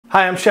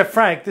Hi, I'm Chef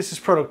Frank. This is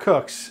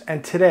Protocooks,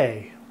 and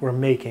today we're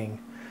making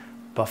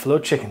buffalo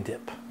chicken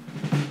dip.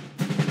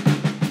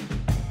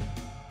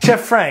 Chef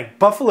Frank,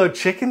 buffalo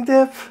chicken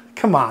dip?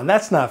 Come on,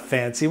 that's not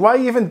fancy. Why are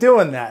you even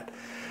doing that?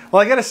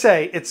 Well, I gotta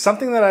say, it's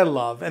something that I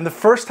love, and the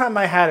first time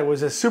I had it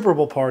was a Super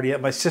Bowl party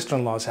at my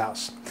sister-in-law's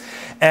house.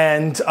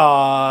 And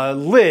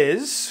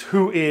Liz,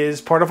 who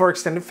is part of our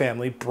extended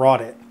family,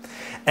 brought it.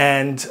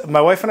 And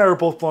my wife and I were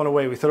both blown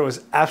away. We thought it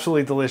was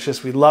absolutely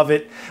delicious. We love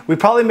it. We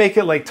probably make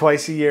it like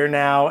twice a year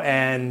now,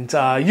 and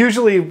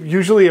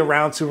usually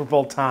around Super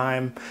Bowl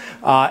time,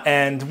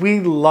 and we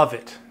love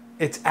it.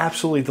 It's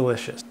absolutely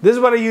delicious. This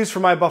is what I use for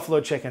my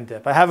buffalo chicken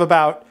dip. I have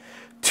about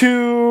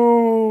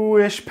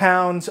 2-ish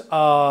pounds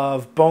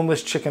of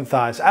boneless chicken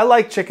thighs. I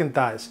like chicken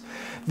thighs.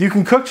 You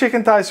can cook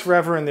chicken thighs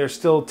forever and they're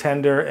still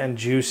tender and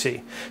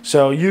juicy.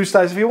 So use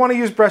thighs. If you want to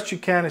use breast, you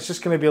can. It's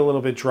just going to be a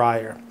little bit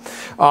drier.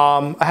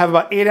 I have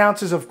about 8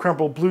 ounces of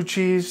crumbled blue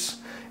cheese,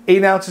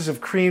 8 ounces of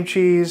cream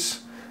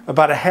cheese,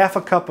 about a half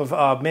a cup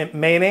of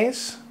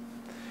mayonnaise,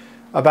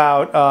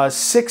 about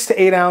 6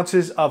 to 8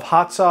 ounces of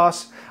hot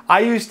sauce. I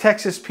use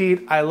Texas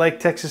Pete. I like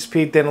Texas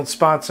Pete. They don't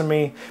sponsor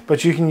me,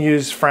 but you can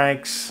use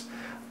Frank's.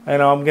 I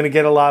know I'm going to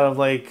get a lot of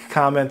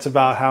comments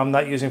about how I'm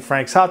not using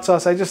Frank's hot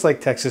sauce. I just like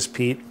Texas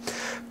Pete.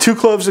 2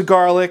 cloves of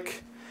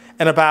garlic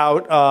and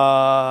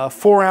about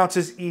 4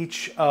 ounces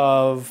each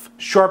of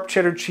sharp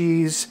cheddar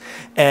cheese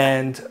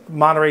and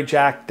Monterey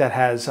Jack that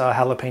has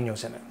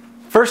jalapenos in it.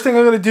 First thing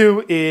I'm going to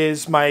do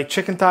is my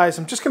chicken thighs.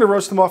 I'm just going to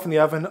roast them off in the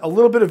oven. A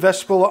little bit of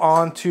vegetable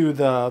onto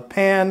the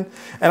pan.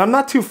 And I'm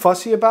not too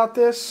fussy about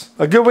this.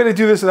 A good way to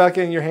do this without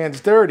getting your hands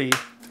dirty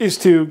is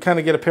to kind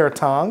of get a pair of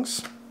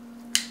tongs.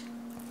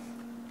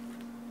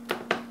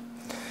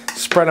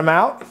 Spread them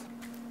out.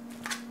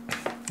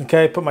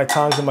 Okay, put my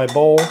tongs in my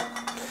bowl.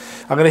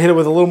 I'm going to hit it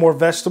with a little more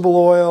vegetable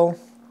oil.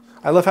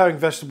 I love having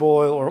vegetable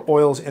oil or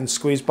oils in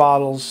squeeze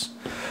bottles.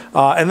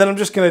 And then I'm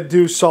just going to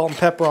do salt and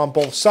pepper on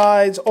both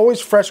sides.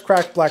 Always fresh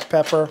cracked black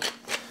pepper.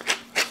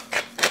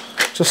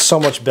 Just so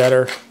much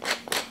better.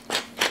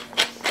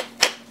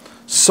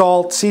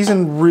 Salt,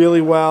 seasoned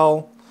really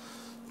well,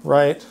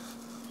 right?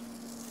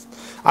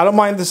 I don't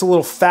mind this a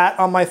little fat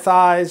on my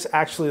thighs.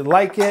 Actually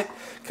like it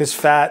because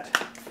fat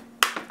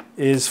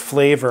is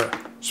flavor,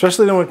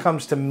 especially when it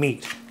comes to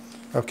meat,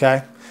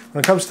 okay? When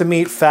it comes to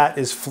meat, fat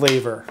is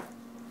flavor.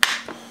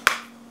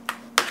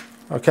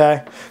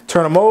 Okay,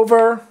 turn them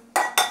over,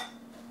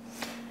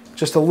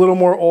 just a little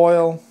more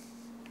oil,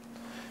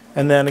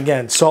 and then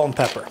again, salt and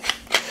pepper.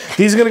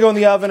 These are gonna go in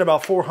the oven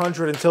about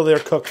 400 until they're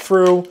cooked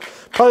through,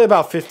 probably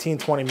about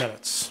 15-20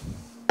 minutes.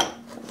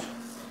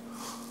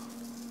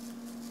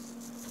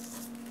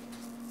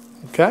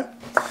 Okay,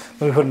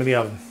 let me put them in the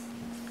oven.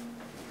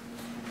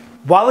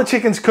 While the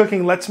chicken's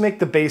cooking, let's make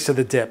the base of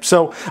the dip.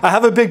 So I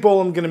have a big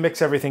bowl I'm gonna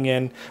mix everything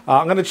in.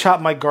 I'm gonna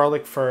chop my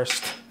garlic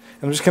first.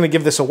 I'm just gonna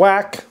give this a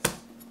whack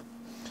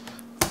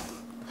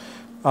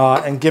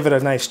and give it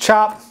a nice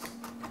chop.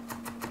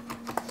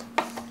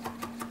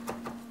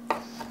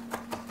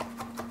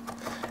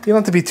 You don't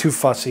have to be too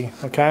fussy,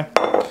 okay?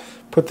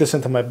 Put this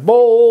into my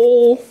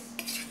bowl.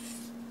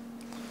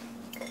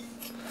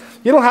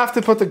 You don't have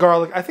to put the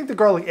garlic. I think the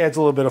garlic adds a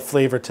little bit of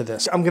flavor to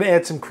this. I'm gonna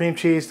add some cream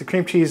cheese. The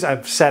cream cheese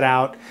I've set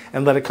out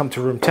and let it come to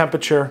room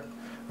temperature,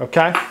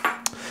 okay?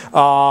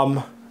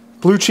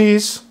 Blue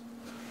cheese,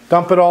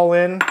 dump it all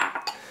in.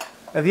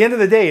 At the end of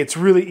the day, it's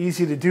really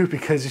easy to do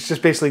because it's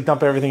just basically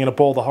dump everything in a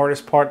bowl. The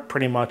hardest part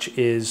pretty much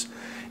is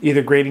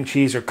either grating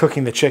cheese or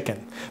cooking the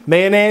chicken.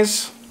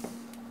 Mayonnaise,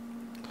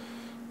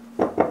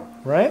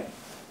 right?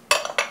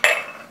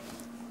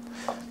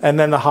 And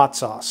then the hot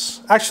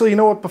sauce. Actually, you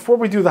know what? Before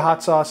we do the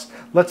hot sauce,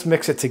 let's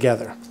mix it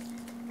together.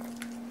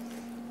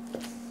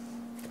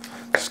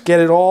 Just get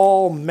it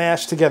all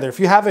mashed together. If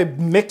you have a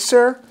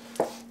mixer,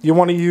 you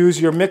want to use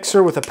your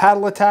mixer with a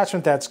paddle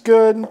attachment, that's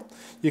good.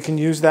 You can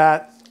use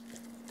that.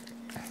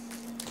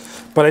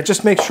 But I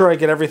just make sure I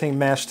get everything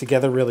mashed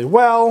together really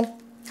well.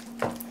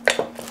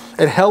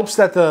 It helps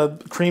that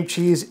the cream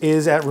cheese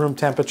is at room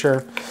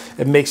temperature.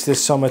 It makes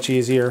this so much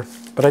easier.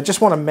 But I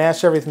just want to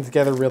mash everything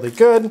together really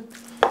good.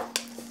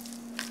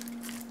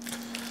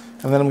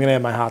 And then I'm gonna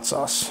add my hot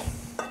sauce.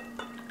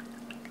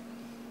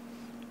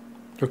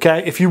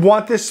 Okay, if you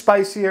want this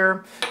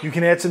spicier, you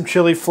can add some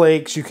chili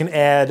flakes. You can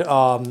add,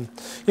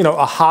 you know,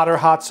 a hotter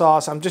hot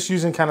sauce. I'm just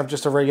using kind of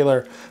just a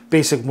regular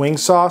basic wing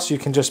sauce. You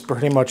can just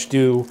pretty much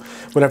do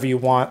whatever you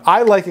want.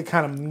 I like it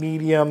kind of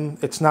medium.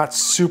 It's not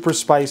super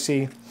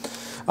spicy.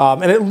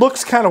 And it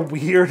looks kind of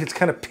weird. It's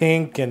kind of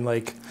pink and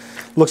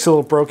looks a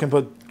little broken,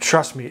 but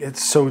trust me,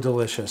 it's so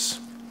delicious.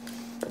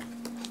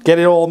 Get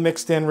it all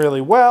mixed in really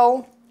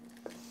well.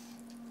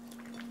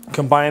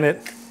 Combine it.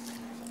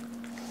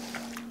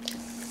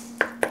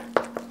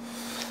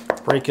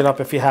 Break it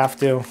up if you have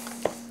to.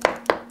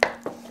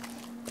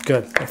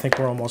 Good, I think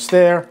we're almost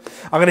there.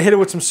 I'm gonna hit it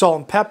with some salt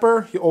and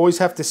pepper. You always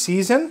have to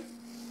season.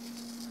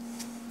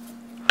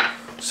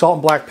 Salt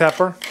and black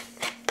pepper.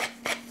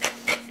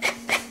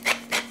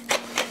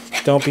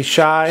 Don't be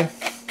shy.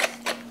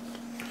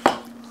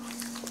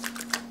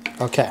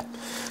 Okay,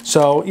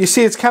 so you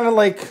see it's kind of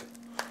like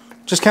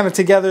just kind of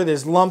together.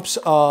 There's lumps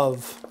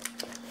of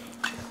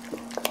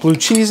blue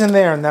cheese in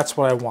there, and that's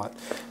what I want.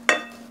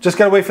 Just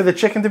gotta wait for the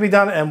chicken to be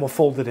done, and we'll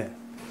fold it in.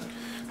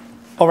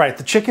 All right,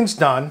 the chicken's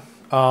done.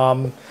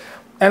 And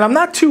I'm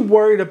not too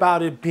worried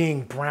about it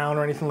being brown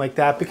or anything like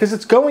that because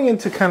it's going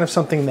into kind of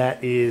something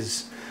that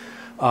is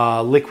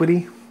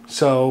liquidy.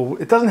 So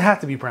it doesn't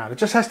have to be brown. It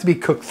just has to be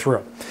cooked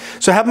through.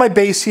 So I have my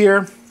base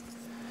here.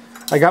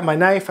 I got my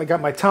knife, I got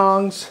my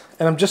tongs,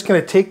 and I'm just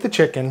gonna take the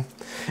chicken.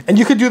 And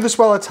you could do this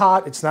while it's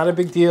hot. It's not a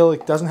big deal.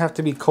 It doesn't have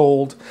to be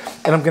cold.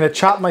 And I'm gonna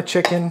chop my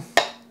chicken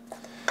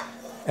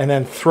and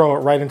then throw it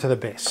right into the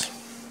base.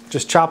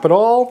 Just chop it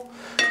all.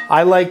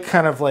 I like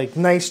kind of like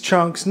nice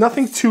chunks,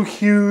 nothing too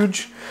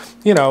huge.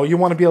 You know, you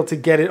want to be able to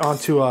get it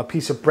onto a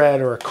piece of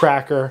bread or a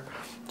cracker.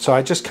 So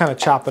I just kind of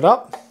chop it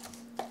up.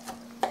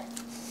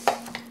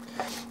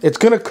 It's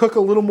going to cook a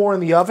little more in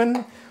the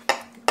oven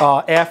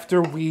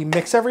after we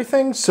mix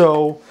everything.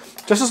 So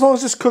just as long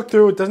as it's cooked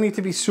through, it doesn't need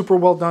to be super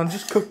well done,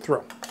 just cook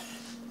through.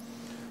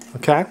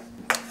 Okay?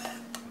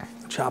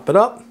 Chop it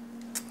up,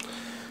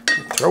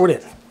 and throw it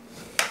in.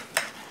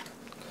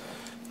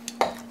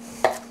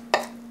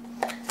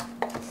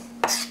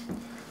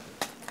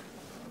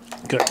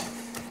 Good.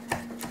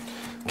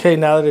 Okay,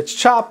 now that it's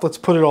chopped, let's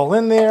put it all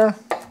in there.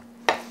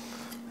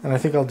 And I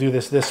think I'll do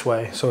this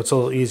way so it's a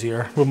little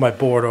easier. Move my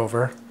board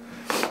over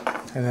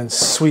and then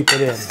sweep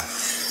it in.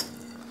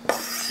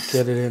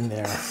 Get it in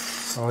there.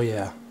 Oh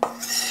yeah.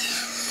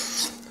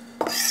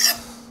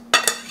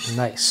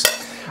 Nice.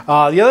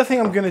 The other thing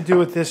I'm going to do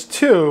with this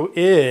too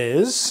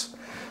is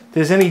if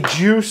there's any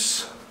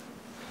juice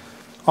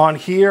on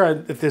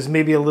here, if there's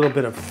maybe a little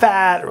bit of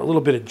fat or a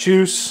little bit of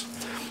juice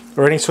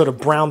or any sort of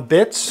brown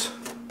bits,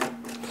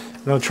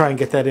 I'm going to try and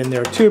get that in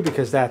there too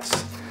because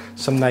that's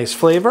some nice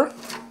flavor.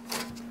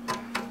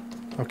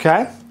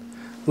 Okay,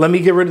 let me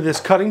get rid of this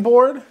cutting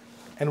board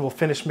and we'll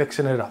finish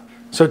mixing it up.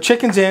 So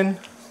chicken's in,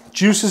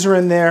 juices are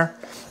in there.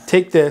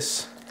 Take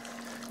this,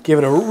 give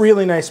it a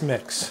really nice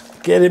mix.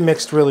 Get it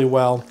mixed really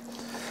well.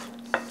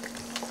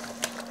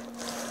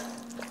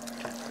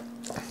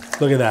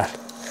 Look at that.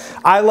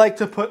 I like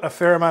to put a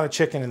fair amount of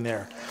chicken in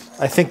there.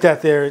 I think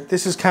that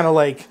this is kind of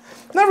like,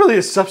 not really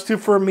a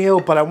substitute for a meal,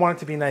 but I want it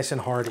to be nice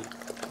and hearty.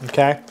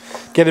 Okay,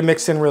 get it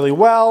mixed in really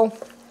well.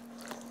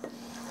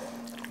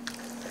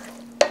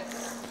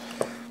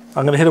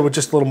 I'm gonna hit it with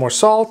just a little more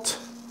salt.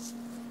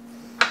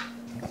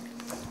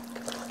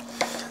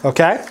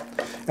 Okay,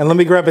 and let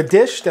me grab a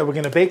dish that we're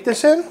gonna bake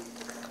this in,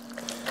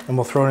 and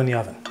we'll throw it in the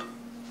oven.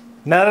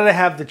 Now that I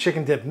have the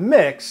chicken dip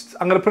mixed,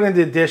 I'm gonna put it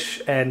into a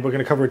dish and we're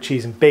gonna cover it with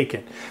cheese and bake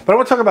it. But I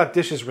wanna talk about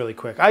dishes really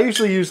quick. I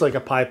usually use like a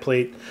pie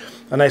plate,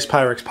 a nice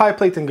Pyrex pie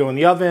plate, then go in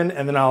the oven,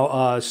 and then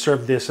I'll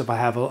serve this if I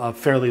have a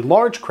fairly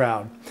large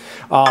crowd.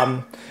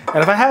 And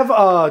if I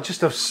have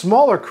just a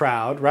smaller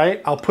crowd,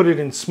 right, I'll put it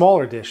in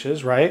smaller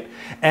dishes, right,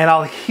 and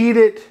I'll heat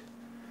it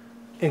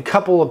in a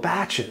couple of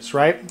batches,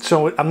 right?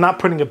 So I'm not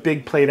putting a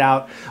big plate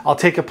out. I'll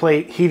take a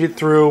plate, heat it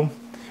through.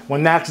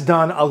 When that's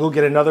done, I'll go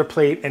get another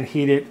plate and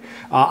heat it.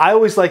 I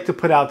always like to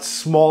put out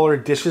smaller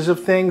dishes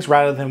of things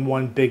rather than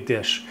one big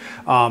dish.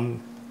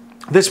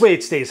 This way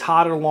it stays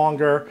hotter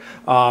longer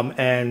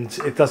and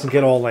it doesn't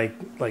get all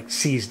like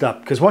seized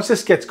up. Because once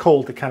this gets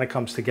cold, it kind of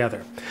comes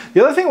together.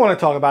 The other thing I want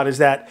to talk about is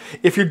that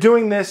if you're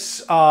doing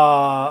this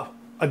a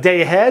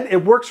day ahead,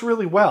 it works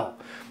really well.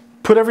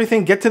 Put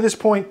everything, get to this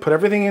point, put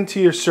everything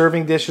into your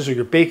serving dishes or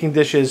your baking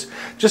dishes.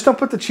 Just don't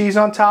put the cheese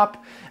on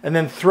top and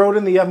then throw it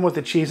in the oven with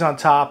the cheese on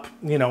top,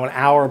 you know, an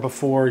hour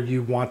before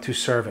you want to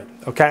serve it,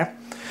 okay?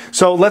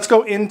 So let's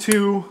go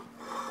into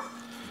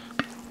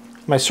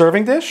my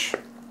serving dish,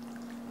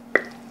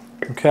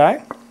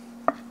 okay?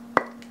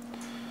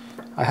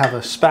 I have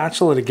a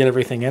spatula to get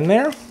everything in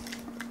there.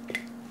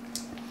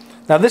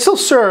 Now this will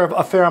serve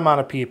a fair amount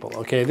of people,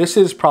 okay? This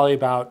is probably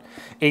about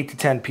 8 to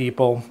 10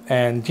 people.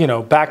 And you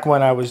know, back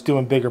when I was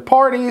doing bigger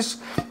parties,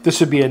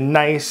 this would be a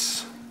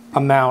nice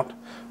amount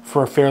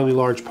for a fairly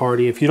large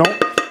party. If you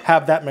don't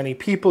have that many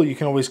people, you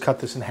can always cut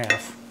this in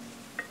half.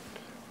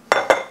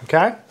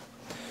 Okay?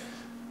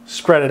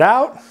 Spread it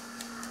out.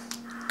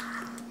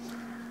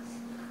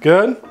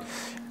 Good.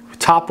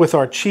 Top with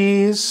our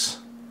cheese.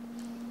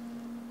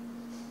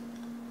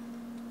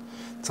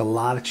 It's a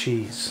lot of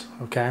cheese,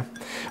 okay?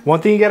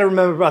 One thing you gotta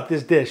remember about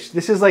this dish,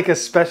 this is like a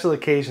special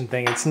occasion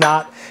thing. It's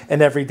not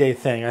an everyday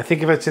thing. I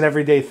think if it's an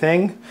everyday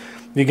thing,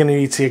 you're gonna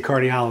need to see a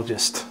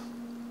cardiologist.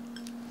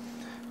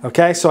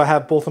 Okay, so I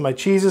have both of my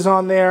cheeses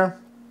on there.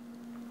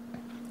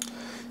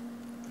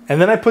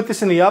 And then I put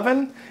this in the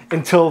oven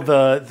until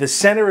the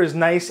center is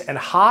nice and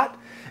hot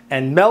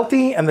and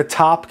melty and the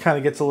top kind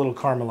of gets a little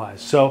caramelized.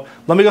 So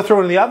let me go throw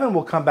it in the oven.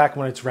 We'll come back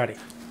when it's ready.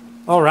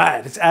 All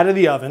right, it's out of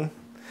the oven.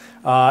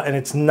 And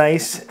it's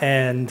nice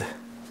and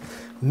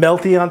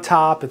melty on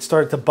top. It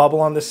started to bubble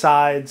on the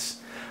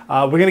sides.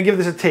 We're gonna give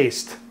this a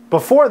taste.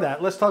 Before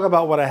that, let's talk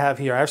about what I have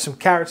here. I have some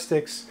carrot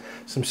sticks,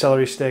 some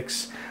celery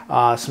sticks,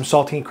 some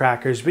saltine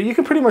crackers, but you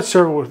can pretty much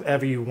serve it with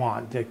whatever you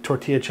want, like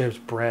tortilla chips,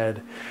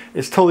 bread.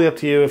 It's totally up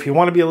to you. If you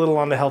want to be a little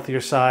on the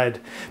healthier side,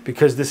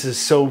 because this is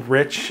so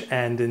rich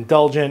and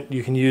indulgent,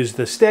 you can use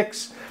the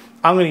sticks.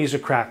 I'm gonna use a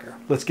cracker.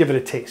 Let's give it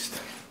a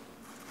taste.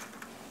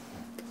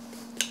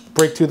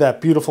 Break through that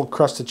beautiful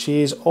crust of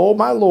cheese. Oh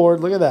my Lord,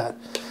 look at that.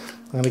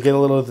 I'm gonna get a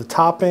little of the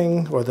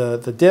topping or the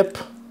dip.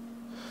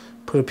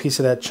 Put a piece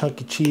of that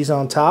chunky cheese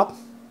on top.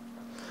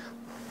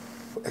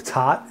 It's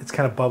hot, it's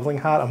kind of bubbling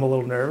hot. I'm a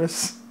little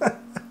nervous.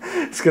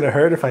 It's gonna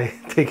hurt if I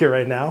take it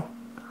right now.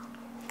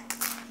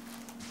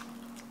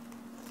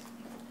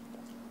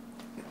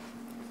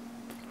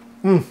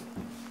 Mmm.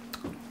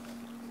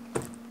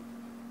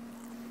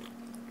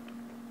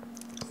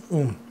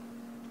 Mmm.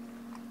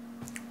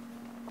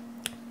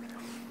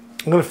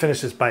 I'm going to finish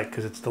this bite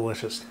because it's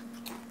delicious.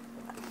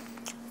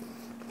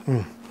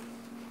 Mm.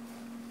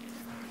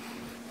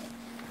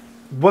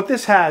 What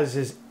this has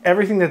is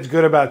everything that's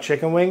good about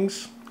chicken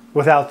wings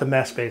without the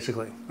mess,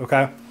 basically,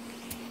 okay?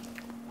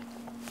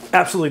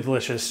 Absolutely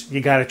delicious.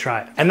 You got to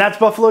try it. And that's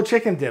buffalo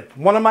chicken dip,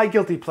 one of my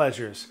guilty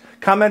pleasures.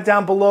 Comment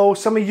down below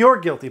some of your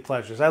guilty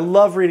pleasures. I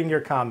love reading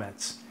your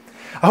comments.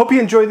 I hope you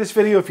enjoyed this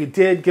video. If you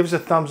did, give us a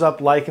thumbs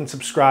up, like, and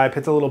subscribe.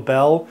 Hit the little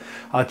bell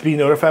to be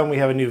notified when we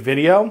have a new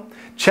video.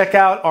 Check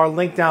out our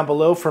link down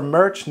below for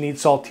merch, Need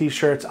Salt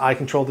t-shirts, I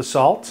Control the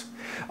Salt.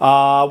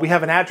 We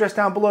have an address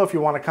down below if you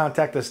want to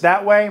contact us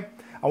that way.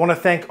 I want to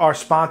thank our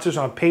sponsors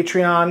on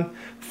Patreon.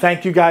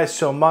 Thank you guys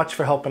so much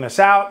for helping us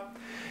out.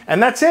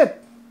 And that's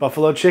it.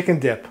 Buffalo chicken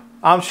dip.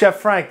 I'm Chef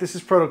Frank. This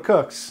is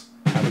Protocooks.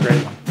 Have a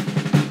great one.